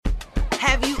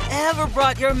Have you ever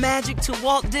brought your magic to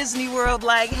Walt Disney World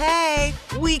like, hey,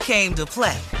 we came to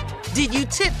play? Did you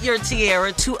tip your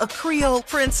tiara to a Creole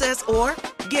princess or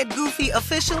get goofy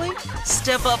officially?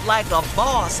 Step up like a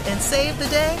boss and save the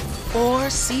day? Or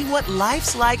see what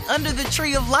life's like under the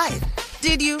tree of life?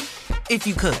 Did you? If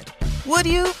you could. Would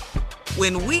you?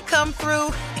 When we come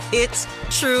through, it's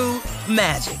true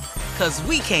magic. 'Cause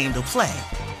we came to play.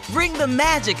 Bring the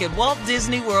magic at Walt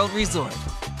Disney World Resort.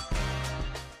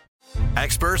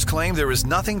 Experts claim there is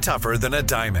nothing tougher than a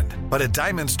diamond. But at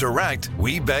Diamonds Direct,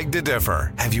 we beg to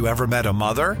differ. Have you ever met a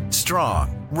mother?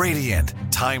 Strong, radiant,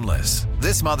 timeless.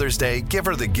 This Mother's Day, give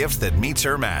her the gift that meets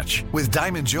her match. With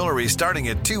diamond jewelry starting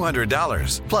at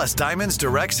 $200. Plus Diamonds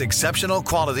Direct's exceptional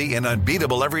quality and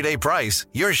unbeatable everyday price,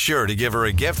 you're sure to give her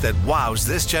a gift that wows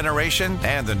this generation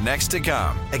and the next to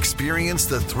come. Experience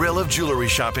the thrill of jewelry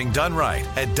shopping done right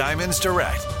at Diamonds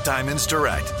Direct. Diamonds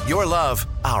Direct. Your love,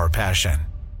 our passion.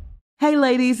 Hey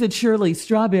ladies, it's Shirley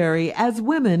Strawberry. As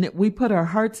women, we put our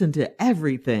hearts into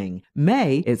everything.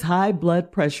 May is High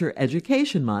Blood Pressure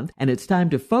Education Month, and it's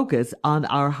time to focus on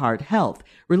our heart health.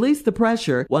 Release the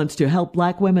Pressure wants to help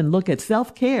Black women look at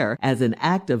self-care as an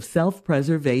act of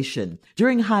self-preservation.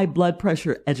 During High Blood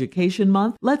Pressure Education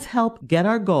Month, let's help get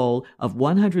our goal of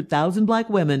 100,000 Black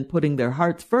women putting their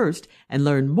hearts first and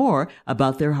learn more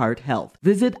about their heart health.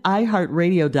 Visit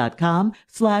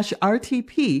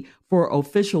iHeartRadio.com/RTP for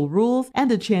official rules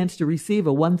and a chance to receive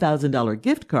a $1,000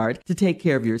 gift card to take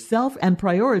care of yourself and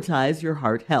prioritize your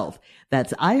heart health.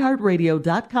 That's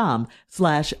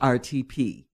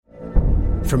iHeartRadio.com/RTP.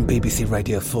 From BBC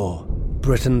Radio 4,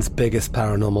 Britain's biggest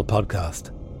paranormal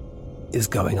podcast is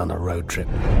going on a road trip.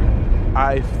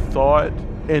 I thought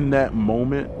in that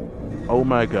moment, oh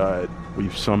my God,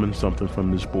 we've summoned something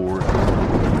from this board.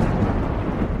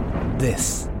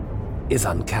 This is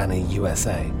Uncanny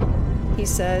USA. He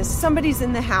says, somebody's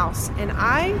in the house, and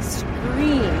I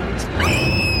screamed.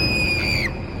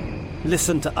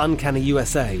 Listen to Uncanny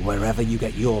USA wherever you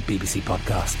get your BBC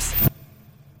podcasts,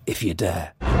 if you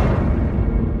dare.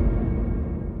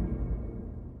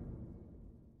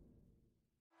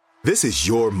 This is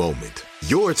your moment,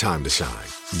 your time to shine,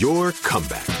 your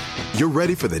comeback. You're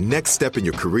ready for the next step in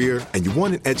your career, and you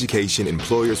want an education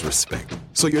employers respect.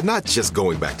 So you're not just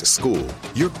going back to school,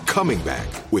 you're coming back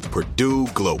with Purdue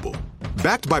Global.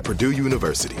 Backed by Purdue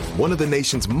University, one of the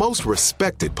nation's most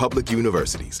respected public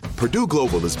universities, Purdue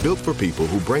Global is built for people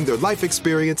who bring their life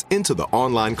experience into the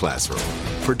online classroom.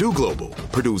 Purdue Global,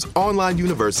 Purdue's online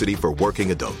university for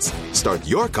working adults. Start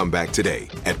your comeback today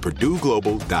at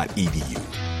purdueglobal.edu.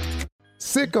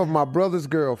 Sick of my brother's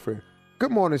girlfriend.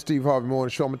 Good morning, Steve Harvey Morning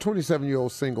Show. I'm a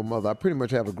 27-year-old single mother. I pretty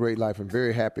much have a great life and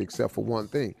very happy except for one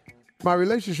thing. My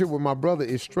relationship with my brother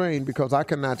is strained because I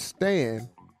cannot stand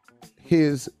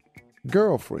his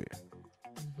girlfriend.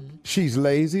 She's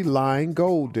lazy, lying,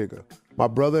 gold digger. My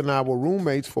brother and I were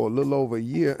roommates for a little over a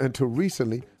year until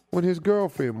recently when his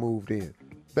girlfriend moved in.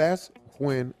 That's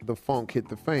when the funk hit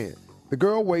the fan. The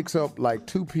girl wakes up like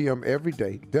 2 p.m. every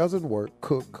day, doesn't work,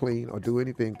 cook, clean, or do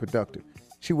anything productive.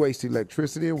 She wastes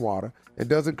electricity and water and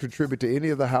doesn't contribute to any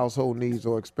of the household needs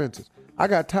or expenses. I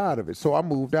got tired of it, so I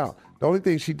moved out. The only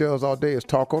thing she does all day is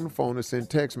talk on the phone and send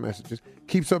text messages,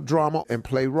 keeps up drama, and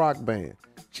play rock band.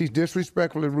 She's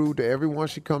disrespectful and rude to everyone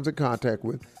she comes in contact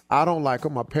with. I don't like her.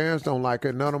 My parents don't like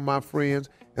her. None of my friends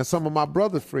and some of my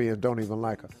brother's friends don't even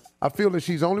like her. I feel that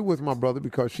she's only with my brother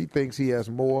because she thinks he has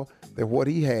more than what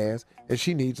he has and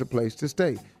she needs a place to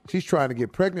stay. She's trying to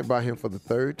get pregnant by him for the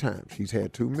third time. She's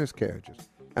had 2 miscarriages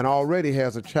and already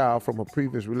has a child from a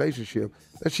previous relationship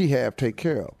that she have take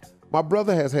care of. My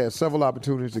brother has had several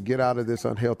opportunities to get out of this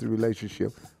unhealthy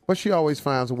relationship, but she always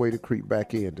finds a way to creep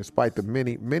back in. Despite the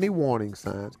many, many warning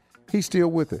signs, he's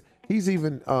still with her. He's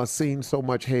even seen so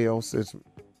much hell since,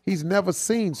 he's never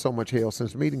seen so much hell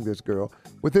since meeting this girl.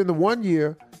 Within the 1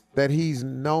 year that he's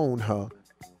known her,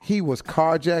 he was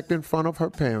carjacked in front of her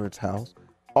parents' house.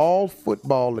 All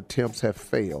football attempts have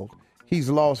failed. He's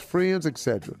lost friends,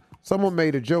 etc. Someone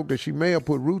made a joke that she may have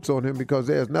put roots on him because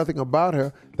there's nothing about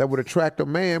her that would attract a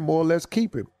man, more or less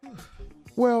keep him.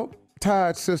 Well,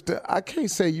 tired sister, I can't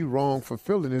say you wrong for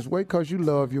feeling this way because you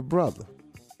love your brother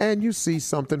and you see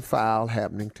something foul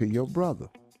happening to your brother.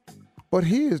 But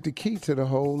here's the key to the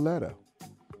whole letter.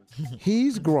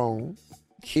 He's grown,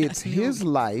 it's his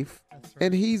life,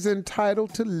 and he's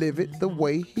entitled to live it the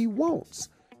way he wants.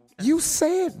 You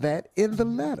said that in the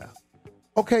letter.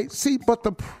 Okay, see, but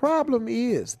the problem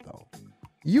is, though,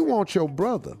 you want your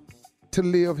brother to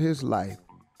live his life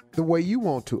the way you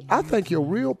want to. I think your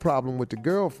real problem with the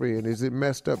girlfriend is it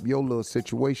messed up your little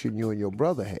situation you and your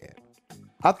brother had.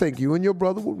 I think you and your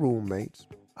brother were roommates.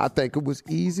 I think it was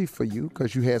easy for you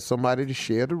because you had somebody to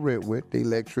share the rent with, the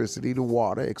electricity, the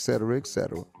water, et cetera, et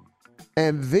cetera.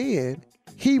 And then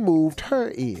he moved her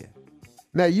in.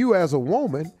 Now, you as a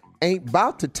woman ain't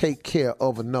about to take care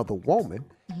of another woman.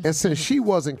 And since she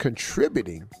wasn't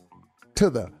contributing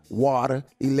to the water,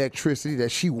 electricity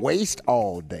that she wastes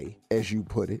all day, as you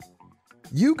put it,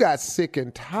 you got sick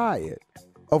and tired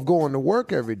of going to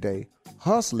work every day,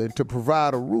 hustling to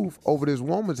provide a roof over this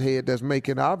woman's head that's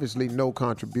making obviously no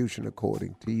contribution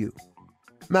according to you.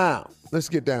 Now, let's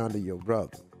get down to your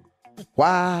brother.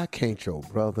 Why can't your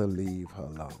brother leave her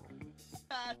alone?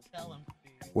 Tell him.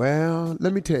 Well,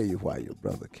 let me tell you why your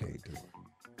brother can't do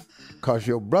it. Because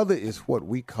your brother is what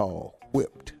we call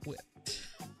whipped.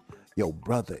 Your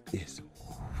brother is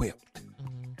whipped.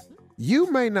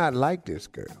 You may not like this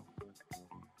girl,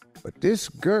 but this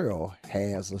girl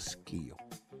has a skill.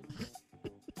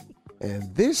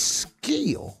 And this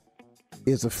skill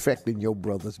is affecting your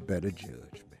brother's better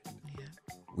judgment. Yeah.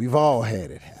 We've all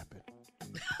had it happen.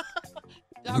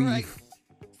 All right.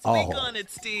 Speak on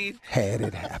it, Steve. Had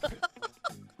it happen.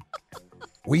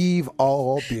 We've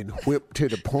all been whipped to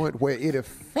the point where it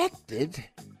affected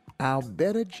our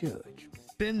better judgment.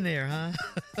 Been there, huh?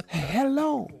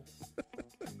 Hello.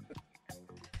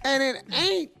 And it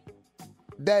ain't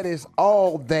that it's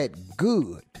all that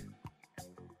good.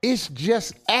 It's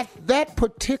just at that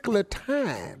particular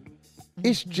time,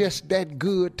 it's just that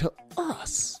good to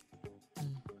us.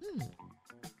 Mm-hmm.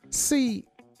 See,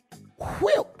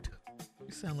 whipped.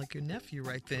 You sound like your nephew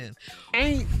right then.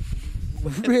 Ain't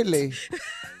really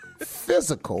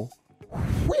physical.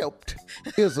 Whipped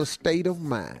is a state of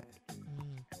mind.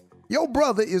 Your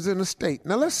brother is in a state.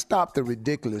 Now let's stop the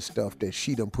ridiculous stuff that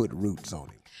she done put roots on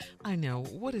him. I know.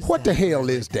 What that? The hell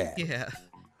is that? Yeah.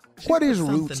 What is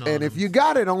roots? And if you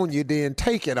got it on you, then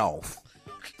take it off.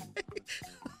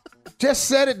 Just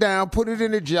set it down, put it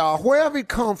in a jar. Wherever it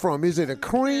come from, is it a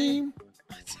cream?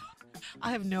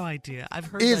 I have no idea. I've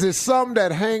heard. Is it something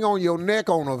that hang on your neck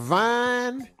on a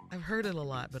vine? I've heard it a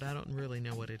lot, but I don't really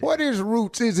know what it is. What is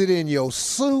roots? Is it in your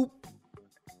soup?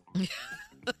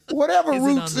 Whatever is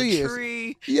roots it on the is.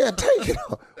 Tree? Yeah, take it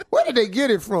off. Where did they get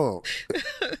it from?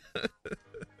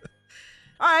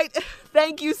 All right.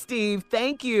 Thank you, Steve.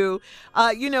 Thank you.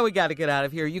 We got to get out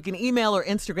of here. You can email or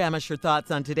Instagram us your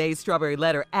thoughts on today's Strawberry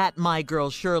Letter at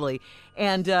 @MyGirlShirley.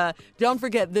 And don't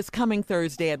forget, this coming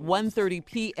Thursday at 1:30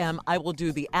 p.m., I will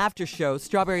do the after show,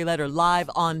 Strawberry Letter, live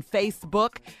on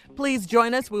Facebook. Please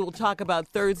join us. We will talk about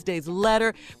Thursday's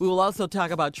letter. We will also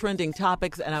talk about trending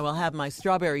topics, and I will have my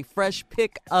Strawberry Fresh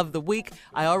Pick of the Week.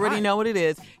 I already know what it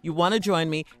is. You want to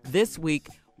join me this week,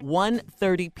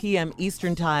 1:30 p.m.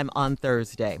 Eastern Time on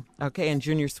Thursday. Okay, and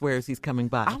Junior swears he's coming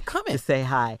by. I'm coming. To say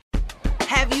hi.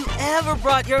 Have you ever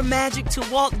brought your magic to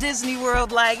Walt Disney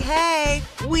World like, hey,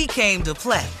 we came to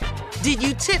play? Did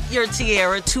you tip your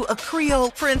tiara to a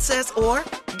Creole princess or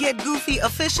get goofy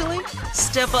officially?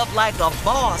 Step up like a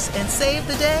boss and save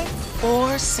the day?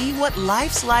 Or see what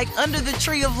life's like under the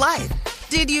tree of life?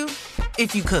 Did you?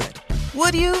 If you could.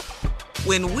 Would you?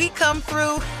 When we come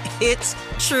through, it's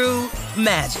true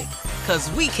magic.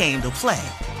 'Cause we came to play.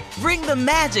 Bring the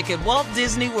magic at Walt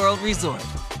Disney World Resort.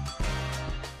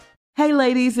 Hey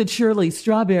ladies, it's Shirley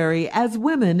Strawberry. As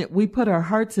women, we put our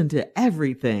hearts into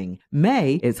everything.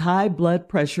 May is High Blood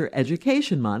Pressure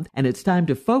Education Month, and it's time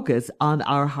to focus on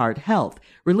our heart health.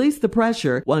 Release the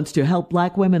Pressure wants to help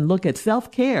Black women look at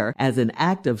self-care as an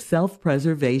act of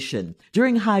self-preservation.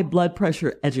 During High Blood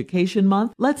Pressure Education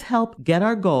Month, let's help get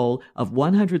our goal of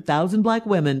 100,000 Black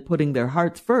women putting their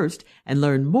hearts first and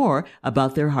learn more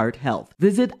about their heart health.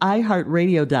 Visit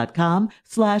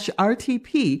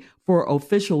iHeartRadio.com/RTP for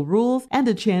official rules and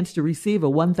a chance to receive a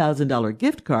 $1,000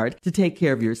 gift card to take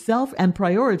care of yourself and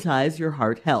prioritize your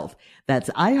heart health.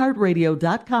 That's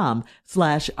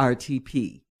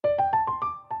iHeartRadio.com/RTP.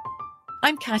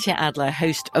 I'm Katya Adler,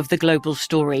 host of The Global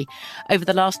Story. Over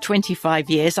the last 25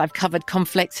 years, I've covered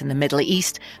conflicts in the Middle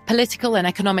East, political and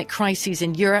economic crises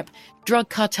in Europe, drug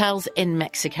cartels in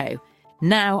Mexico.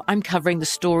 Now I'm covering the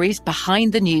stories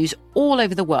behind the news all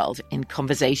over the world in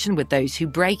conversation with those who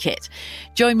break it.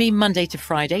 Join me Monday to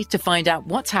Friday to find out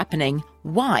what's happening,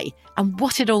 why, and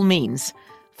what it all means.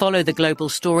 Follow The Global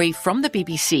Story from the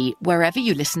BBC wherever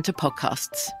you listen to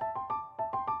podcasts.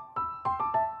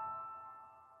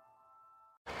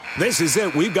 This is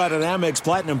it. We've got an Amex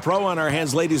Platinum Pro on our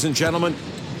hands, ladies and gentlemen.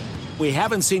 We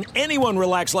haven't seen anyone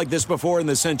relax like this before in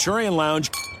the Centurion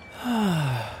Lounge.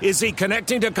 Is he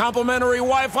connecting to complimentary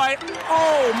Wi-Fi?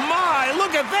 Oh, my!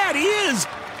 Look at that! He is!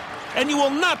 And you will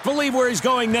not believe where he's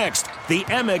going next. The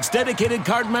Amex dedicated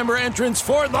card member entrance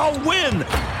for the win!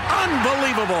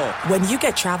 Unbelievable. When you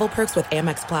get travel perks with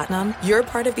Amex Platinum, you're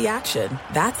part of the action.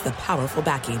 That's the powerful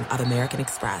backing of American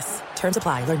Express. Terms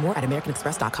apply. Learn more at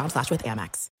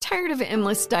americanexpress.com/withAmex. Tired of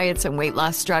endless diets and weight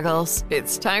loss struggles?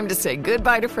 It's time to say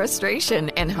goodbye to frustration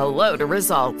and hello to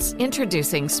results.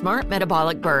 Introducing Smart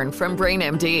Metabolic Burn from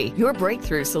BrainMD, your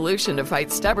breakthrough solution to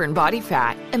fight stubborn body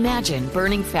fat. Imagine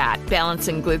burning fat,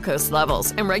 balancing glucose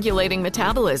levels, and regulating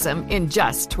metabolism in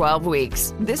just 12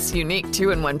 weeks. This unique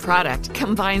 2-in-1 product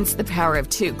combines the power of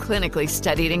 2 clinically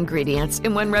studied ingredients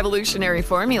in one revolutionary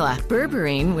formula.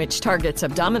 Berberine, which targets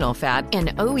abdominal fat, and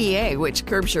OEA, which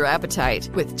curbs your appetite.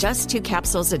 With just 2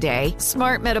 capsules a day,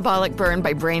 Smart Metabolic Burn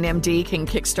by BrainMD can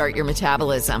kickstart your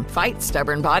metabolism, fight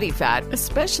stubborn body fat,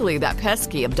 especially that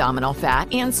pesky abdominal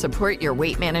fat, and support your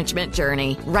weight management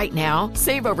journey. Right now,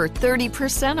 save over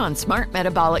 30% on Smart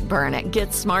Metabolic Burn at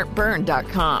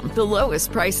GetSmartBurn.com. The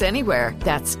lowest price anywhere.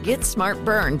 That's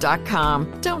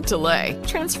GetSmartBurn.com. Don't delay.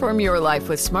 Transform your life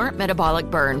with Smart Metabolic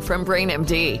Burn from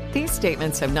BrainMD. These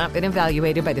statements have not been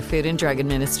evaluated by the Food and Drug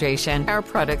Administration. Our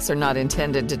products are not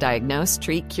intended to diagnose,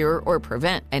 treat, cure, or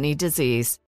prevent any disease.